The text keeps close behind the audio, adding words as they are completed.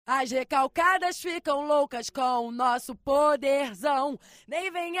As recalcadas ficam loucas com o nosso poderzão. Nem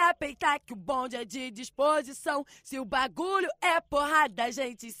venha peitar que o bonde é de disposição. Se o bagulho é porrada, a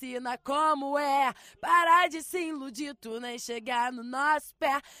gente ensina como é. Parar de se iludir, tu nem chegar no nosso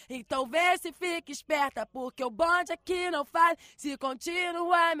pé. Então vê se fica esperta, porque o bonde aqui não faz. Se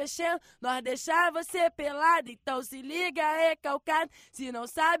continua mexendo, nós deixar você pelado. Então se liga, recalcado, se não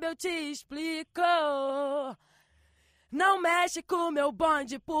sabe eu te explico. Não mexe com o meu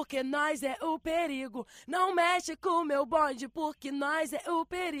bonde, porque nós é o perigo. Não mexe com o meu bonde, porque nós é o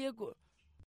perigo.